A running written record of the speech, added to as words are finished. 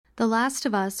The Last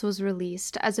of Us was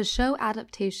released as a show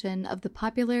adaptation of the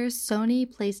popular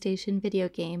Sony PlayStation video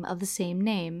game of the same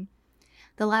name.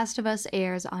 The Last of Us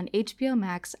airs on HBO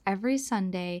Max every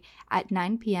Sunday at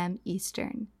 9 p.m.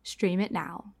 Eastern. Stream it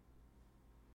now.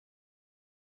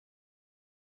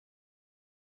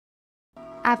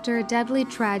 After a deadly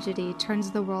tragedy turns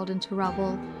the world into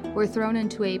rubble, we're thrown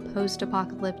into a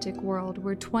post-apocalyptic world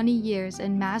where 20 years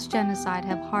and mass genocide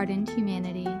have hardened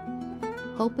humanity.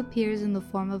 Hope appears in the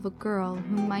form of a girl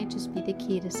who might just be the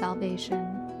key to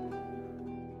salvation.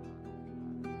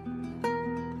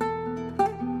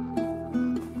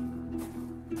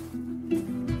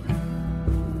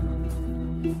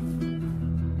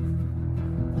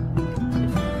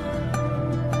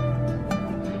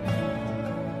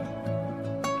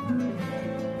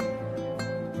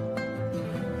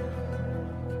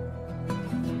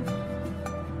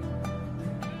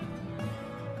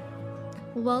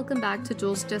 Welcome back to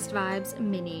Jules Just Vibes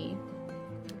Mini.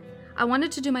 I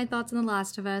wanted to do my thoughts on The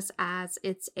Last of Us as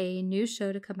it's a new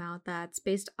show to come out that's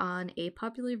based on a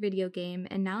popular video game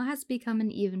and now has become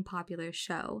an even popular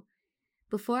show.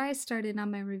 Before I start in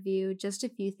on my review, just a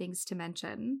few things to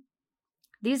mention.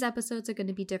 These episodes are going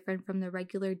to be different from the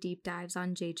regular deep dives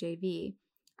on JJV.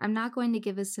 I'm not going to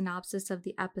give a synopsis of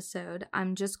the episode,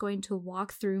 I'm just going to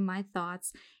walk through my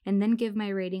thoughts and then give my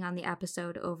rating on the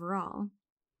episode overall.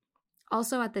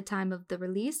 Also, at the time of the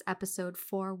release, episode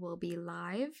 4 will be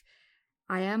live.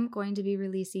 I am going to be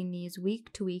releasing these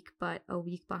week to week, but a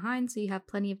week behind, so you have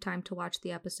plenty of time to watch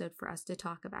the episode for us to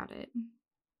talk about it.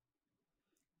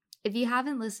 If you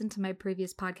haven't listened to my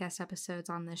previous podcast episodes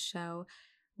on this show,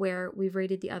 where we've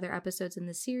rated the other episodes in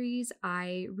the series,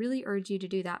 I really urge you to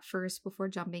do that first before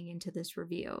jumping into this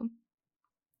review.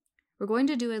 We're going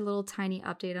to do a little tiny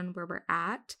update on where we're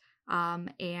at.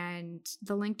 And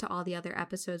the link to all the other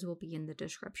episodes will be in the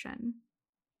description.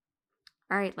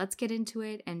 All right, let's get into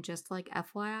it. And just like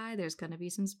FYI, there's going to be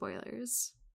some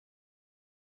spoilers.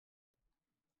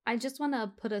 I just want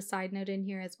to put a side note in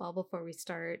here as well before we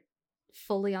start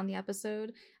fully on the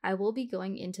episode. I will be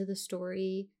going into the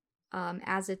story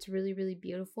as it's really, really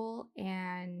beautiful.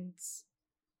 And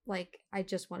I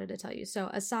just wanted to tell you. So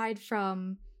aside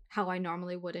from how I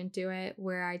normally wouldn't do it,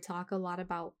 where I talk a lot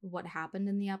about what happened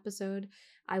in the episode,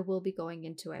 I will be going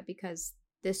into it because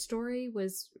this story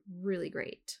was really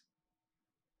great.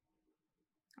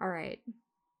 All right.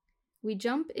 We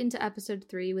jump into episode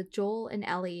 3 with Joel and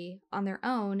Ellie on their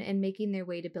own and making their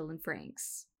way to Bill and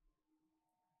Frank's.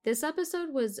 This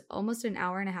episode was almost an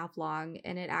hour and a half long,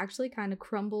 and it actually kind of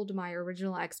crumbled my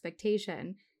original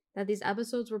expectation that these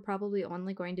episodes were probably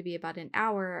only going to be about an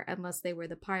hour unless they were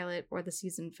the pilot or the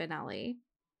season finale.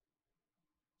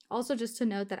 Also, just to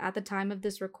note that at the time of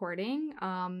this recording,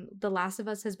 The Last of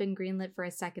Us has been greenlit for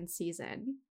a second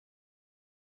season.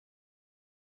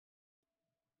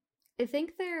 I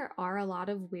think there are a lot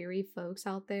of weary folks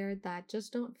out there that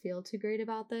just don't feel too great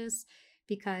about this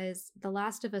because The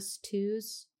Last of Us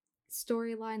 2's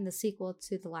storyline, the sequel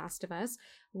to The Last of Us,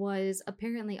 was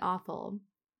apparently awful.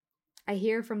 I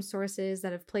hear from sources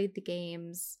that have played the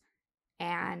games,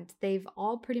 and they've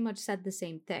all pretty much said the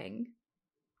same thing.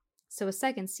 So a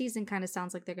second season kind of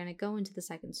sounds like they're going to go into the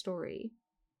second story.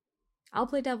 I'll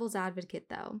play devil's advocate,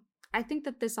 though. I think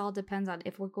that this all depends on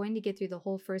if we're going to get through the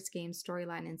whole first game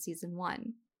storyline in season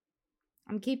 1.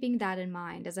 I'm keeping that in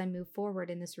mind as I move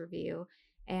forward in this review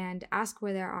and ask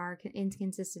where there are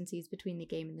inconsistencies between the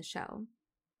game and the show.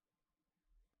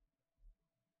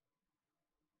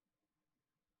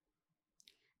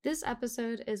 This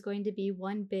episode is going to be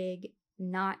one big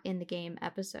not in the game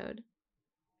episode.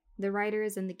 The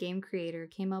writers and the game creator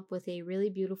came up with a really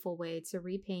beautiful way to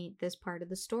repaint this part of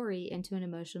the story into an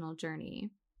emotional journey.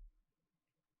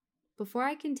 Before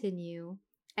I continue,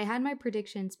 I had my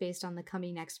predictions based on the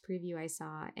coming next preview I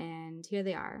saw, and here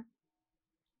they are.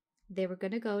 They were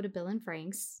going to go to Bill and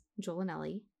Frank's, Joel and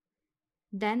Ellie.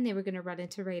 Then they were going to run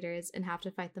into raiders and have to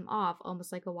fight them off,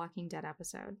 almost like a Walking Dead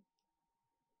episode.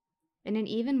 In an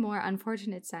even more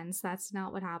unfortunate sense, that's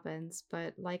not what happens,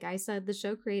 but like I said, the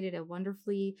show created a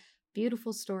wonderfully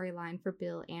beautiful storyline for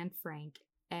Bill and Frank,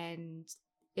 and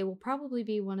it will probably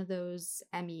be one of those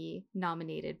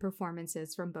Emmy-nominated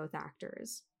performances from both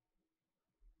actors.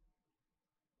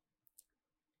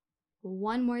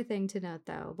 One more thing to note,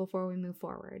 though, before we move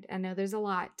forward. I know there's a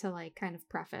lot to kind of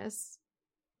preface.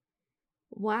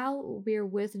 While we're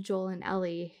with Joel and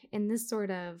Ellie in this sort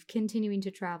of continuing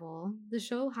to travel, the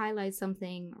show highlights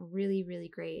something really, really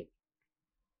great.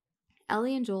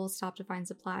 Ellie and Joel stop to find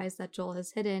supplies that Joel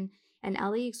has hidden, and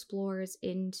Ellie explores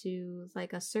into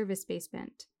a service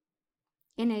basement.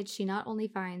 In it, she not only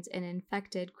finds an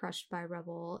infected, crushed by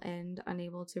rubble, and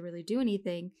unable to really do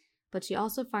anything, but she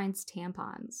also finds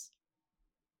tampons.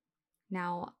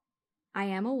 Now, I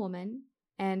am a woman,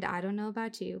 and I don't know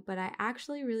about you, but I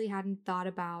actually really hadn't thought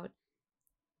about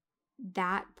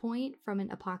that point from an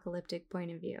apocalyptic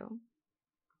point of view.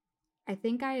 I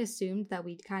think I assumed that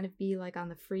we'd kind of be like on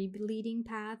the free bleeding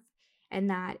path, and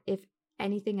that if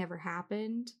anything ever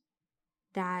happened,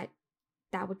 that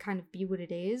would kind of be what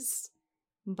it is.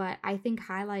 But I think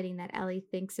highlighting that Ellie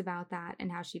thinks about that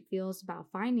and how she feels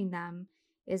about finding them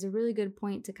is a really good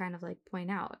point to kind of like point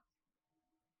out.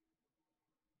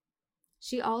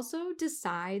 She also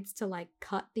decides to like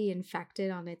cut the infected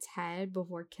on its head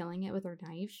before killing it with her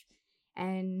knife.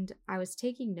 And I was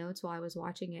taking notes while I was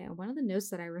watching it, and one of the notes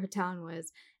that I wrote down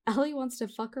was, Ellie wants to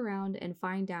fuck around and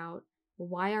find out,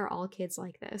 why are all kids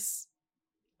like this?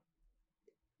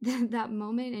 That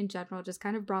moment in general just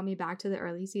kind of brought me back to the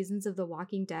early seasons of The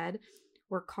Walking Dead,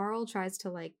 where Carl tries to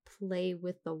like play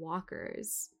with the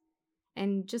walkers.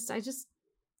 And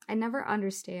I never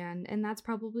understand, and that's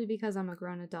probably because I'm a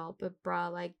grown adult, but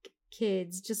bruh, like,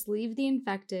 kids, just leave the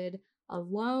infected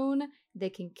alone. They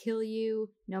can kill you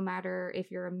no matter if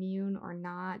you're immune or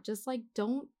not. Just like,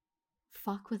 don't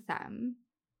fuck with them.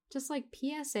 Just like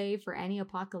PSA for any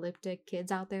apocalyptic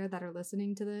kids out there that are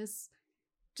listening to this,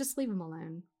 just leave them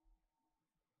alone.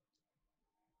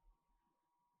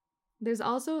 There's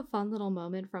also a fun little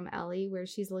moment from Ellie where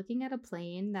she's looking at a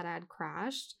plane that had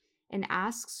crashed and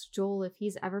asks Joel if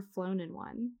he's ever flown in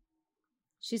one.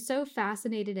 She's so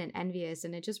fascinated and envious,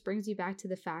 and it just brings you back to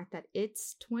the fact that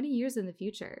it's 20 years in the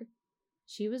future.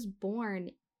 She was born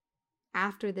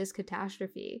after this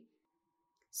catastrophe.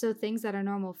 So things that are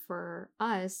normal for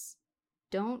us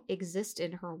don't exist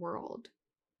in her world.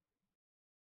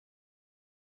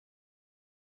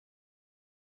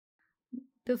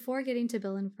 Before getting to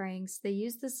Bill and Frank's, they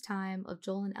use this time of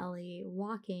Joel and Ellie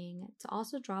walking to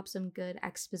also drop some good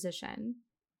exposition.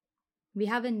 We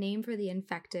have a name for the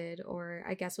infected, or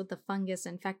I guess what the fungus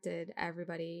infected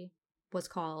everybody was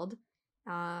called,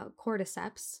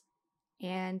 cordyceps.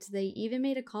 And they even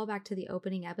made a callback to the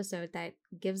opening episode that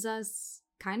gives us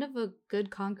kind of a good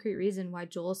concrete reason why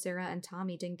Joel, Sarah, and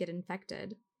Tommy didn't get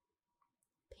infected.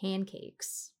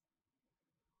 Pancakes.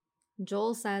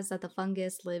 Joel says that the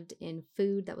fungus lived in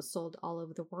food that was sold all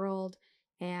over the world,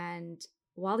 and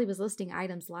while he was listing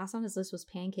items, last on his list was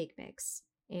pancake mix.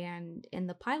 And in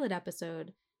the pilot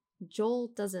episode,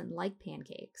 Joel doesn't like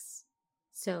pancakes,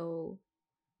 so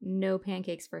no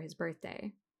pancakes for his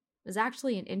birthday. It was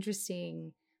actually an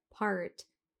interesting part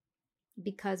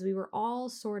because we were all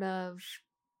sort of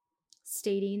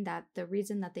stating that the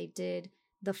reason that they did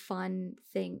the fun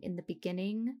thing in the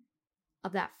beginning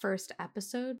of that first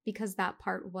episode, because that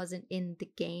part wasn't in the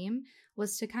game,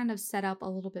 was to kind of set up a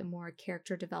little bit more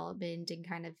character development and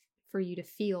kind of for you to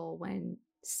feel when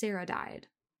Sarah died.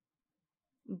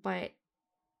 But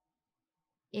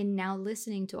in now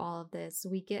listening to all of this,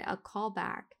 we get a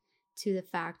callback to the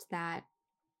fact that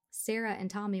Sarah and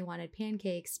Tommy wanted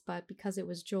pancakes, but because it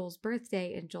was Joel's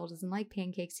birthday and Joel doesn't like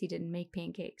pancakes, he didn't make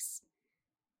pancakes.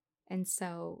 And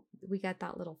so we get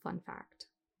that little fun fact.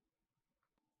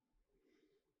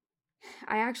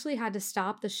 I actually had to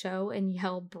stop the show and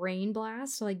yell brain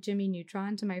blast like Jimmy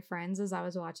Neutron to my friends as I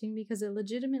was watching because it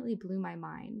legitimately blew my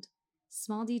mind.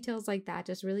 Small details like that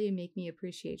just really make me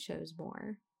appreciate shows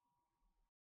more.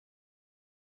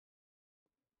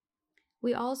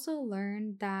 We also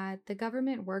learned that the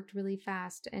government worked really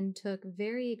fast and took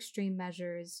very extreme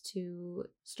measures to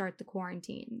start the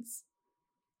quarantines.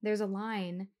 There's a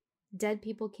line, "Dead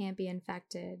people can't be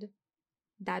infected,"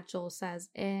 that Joel says,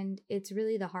 and it's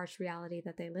really the harsh reality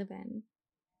that they live in.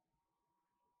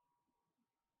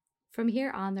 From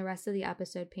here on, the rest of the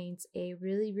episode paints a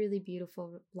really, really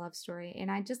beautiful love story,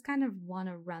 and I just kind of want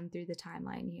to run through the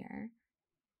timeline here.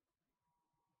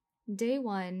 Day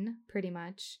 1, pretty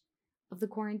much, of the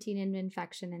quarantine and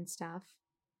infection and stuff,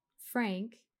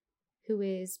 Frank, who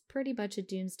is pretty much a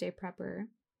doomsday prepper,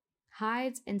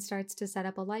 hides and starts to set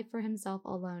up a life for himself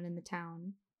alone in the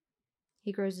town.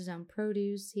 He grows his own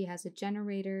produce, he has a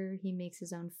generator, he makes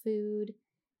his own food,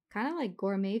 kind of like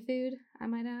gourmet food, I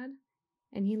might add.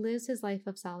 And he lives his life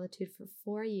of solitude for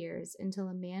 4 years until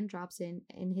a man drops in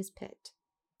his pit.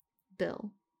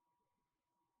 Bill.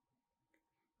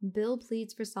 Bill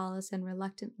pleads for solace and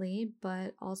reluctantly,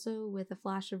 but also with a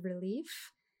flash of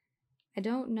relief. I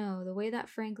don't know, the way that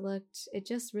Frank looked, it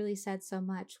just really said so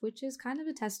much, which is kind of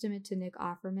a testament to Nick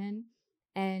Offerman.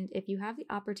 And if you have the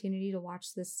opportunity to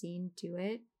watch this scene, do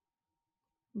it.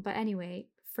 But anyway,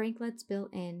 Frank lets Bill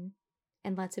in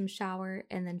and lets him shower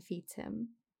and then feeds him.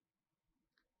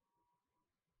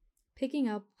 Picking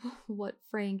up what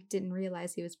Frank didn't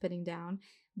realize he was putting down,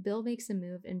 Bill makes a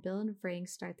move and Bill and Frank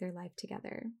start their life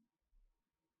together.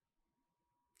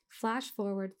 Flash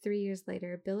forward 3 years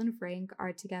later, Bill and Frank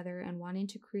are together and wanting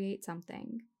to create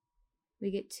something.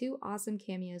 We get 2 awesome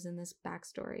cameos in this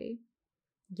backstory,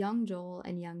 young Joel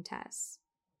and young Tess.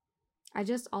 I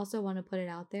just also want to put it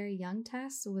out there, young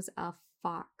Tess was a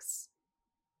fox.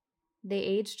 They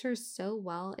aged her so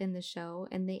well in the show,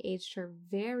 and they aged her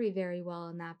very, very well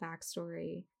in that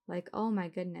backstory. Like, oh my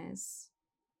goodness.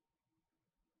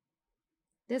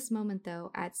 This moment,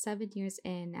 though, at 7 years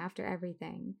in after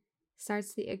everything,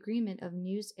 starts the agreement of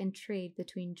news and trade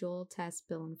between Joel, Tess,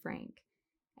 Bill, and Frank.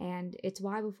 And it's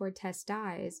why before Tess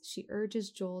dies, she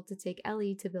urges Joel to take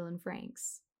Ellie to Bill and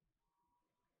Frank's.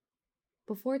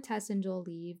 Before Tess and Joel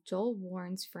leave, Joel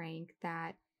warns Frank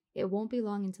that it won't be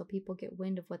long until people get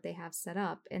wind of what they have set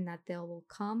up and that they will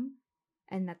come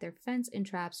and that their fence and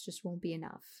traps just won't be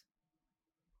enough.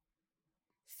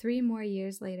 3 more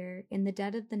years later, in the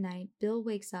dead of the night, Bill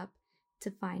wakes up to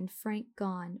find Frank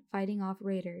gone fighting off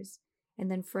raiders,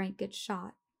 and then Frank gets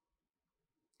shot.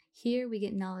 Here we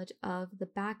get knowledge of the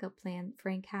backup plan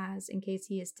Frank has in case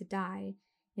he is to die,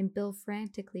 and Bill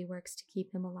frantically works to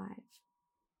keep him alive.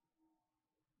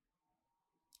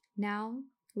 Now,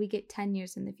 we get 10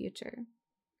 years in the future.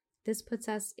 This puts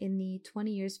us in the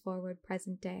 20 years forward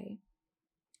present day.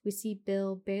 We see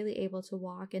Bill barely able to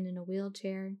walk and in a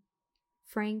wheelchair,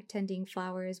 Frank tending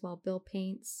flowers while Bill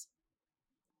paints,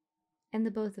 and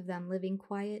the both of them living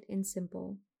quiet and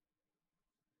simple.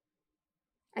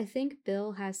 I think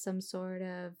Bill has some sort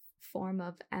of form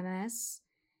of MS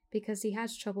because he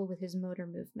has trouble with his motor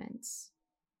movements.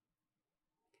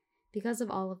 Because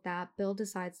of all of that, Bill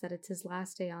decides that it's his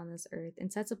last day on this earth and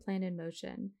sets a plan in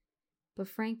motion. But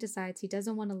Frank decides he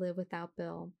doesn't want to live without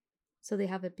Bill, so they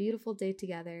have a beautiful day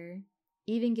together,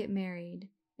 even get married,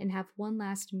 and have one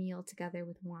last meal together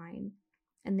with wine,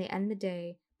 and they end the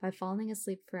day by falling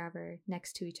asleep forever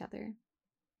next to each other.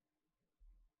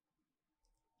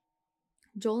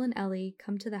 Joel and Ellie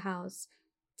come to the house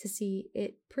to see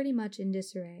it pretty much in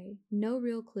disarray. No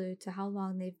real clue to how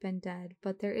long they've been dead,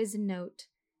 but there is a note,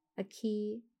 a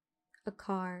key, a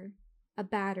car, a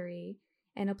battery,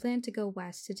 and a plan to go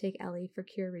west to take Ellie for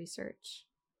cure research.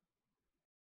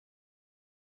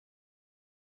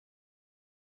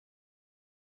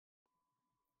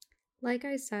 Like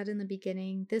I said in the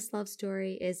beginning, this love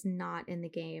story is not in the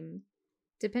game.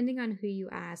 Depending on who you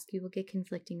ask, you will get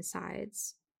conflicting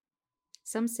sides.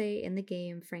 Some say in the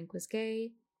game Frank was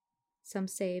gay. Some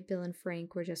say Bill and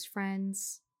Frank were just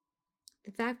friends.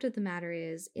 The fact of the matter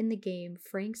is, in the game,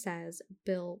 Frank says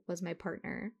Bill was my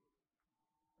partner,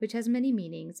 which has many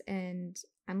meanings, and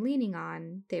I'm leaning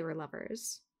on they were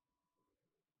lovers.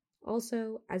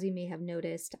 Also, as you may have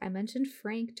noticed, I mentioned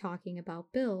Frank talking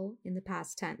about Bill in the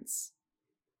past tense.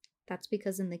 That's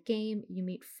because in the game, you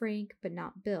meet Frank but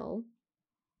not Bill.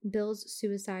 Bill's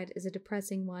suicide is a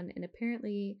depressing one and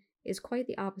apparently is quite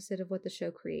the opposite of what the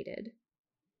show created.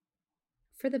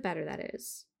 For the better, that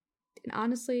is. And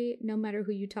honestly, no matter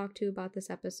who you talk to about this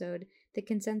episode, the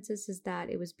consensus is that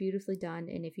it was beautifully done,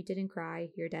 and if you didn't cry,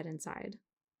 you're dead inside.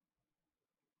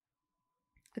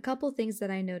 A couple things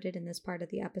that I noted in this part of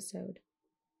the episode.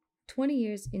 20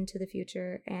 years into the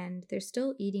future, and they're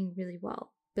still eating really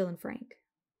well, Bill and Frank.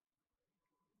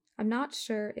 I'm not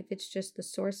sure if it's just the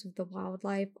source of the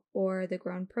wildlife or the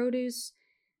grown produce,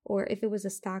 or if it was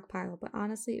a stockpile, but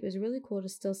honestly, it was really cool to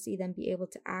still see them be able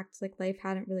to act like life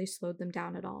hadn't really slowed them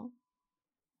down at all.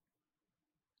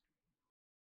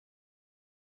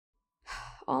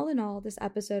 All in all, this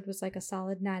episode was like a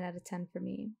solid 9 out of 10 for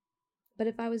me. But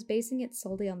if I was basing it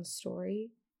solely on the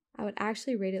story, I would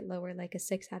actually rate it lower, like a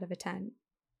 6 out of a 10.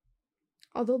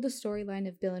 Although the storyline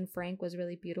of Bill and Frank was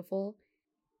really beautiful,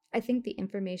 I think the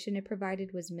information it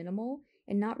provided was minimal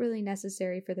and not really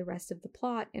necessary for the rest of the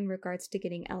plot in regards to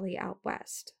getting Ellie out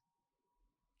west.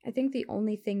 I think the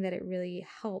only thing that it really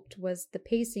helped was the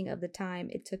pacing of the time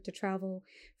it took to travel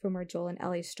from where Joel and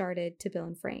Ellie started to Bill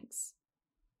and Frank's.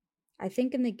 I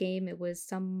think in the game it was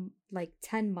some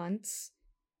 10 months,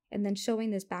 and then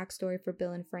showing this backstory for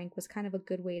Bill and Frank was kind of a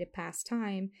good way to pass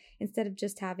time instead of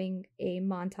just having a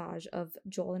montage of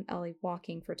Joel and Ellie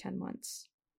walking for 10 months.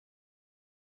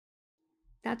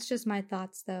 That's just my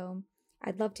thoughts though.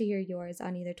 I'd love to hear yours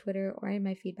on either Twitter or in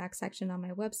my feedback section on my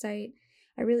website.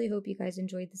 I really hope you guys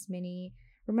enjoyed this mini.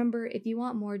 Remember, if you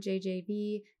want more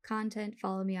JJV content,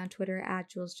 follow me on Twitter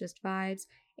at JulesJustVibes.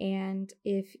 And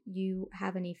if you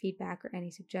have any feedback or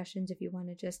any suggestions, if you want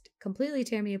to just completely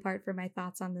tear me apart for my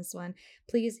thoughts on this one,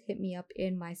 please hit me up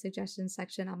in my suggestions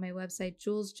section on my website,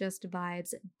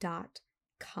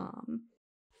 julesjustvibes.com.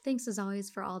 Thanks as always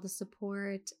for all the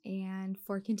support and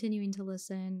for continuing to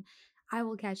listen. I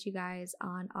will catch you guys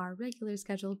on our regular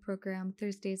scheduled program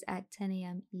Thursdays at 10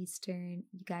 a.m. Eastern.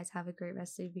 You guys have a great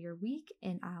rest of your week,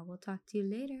 and I will talk to you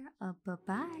later.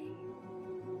 Bye-bye.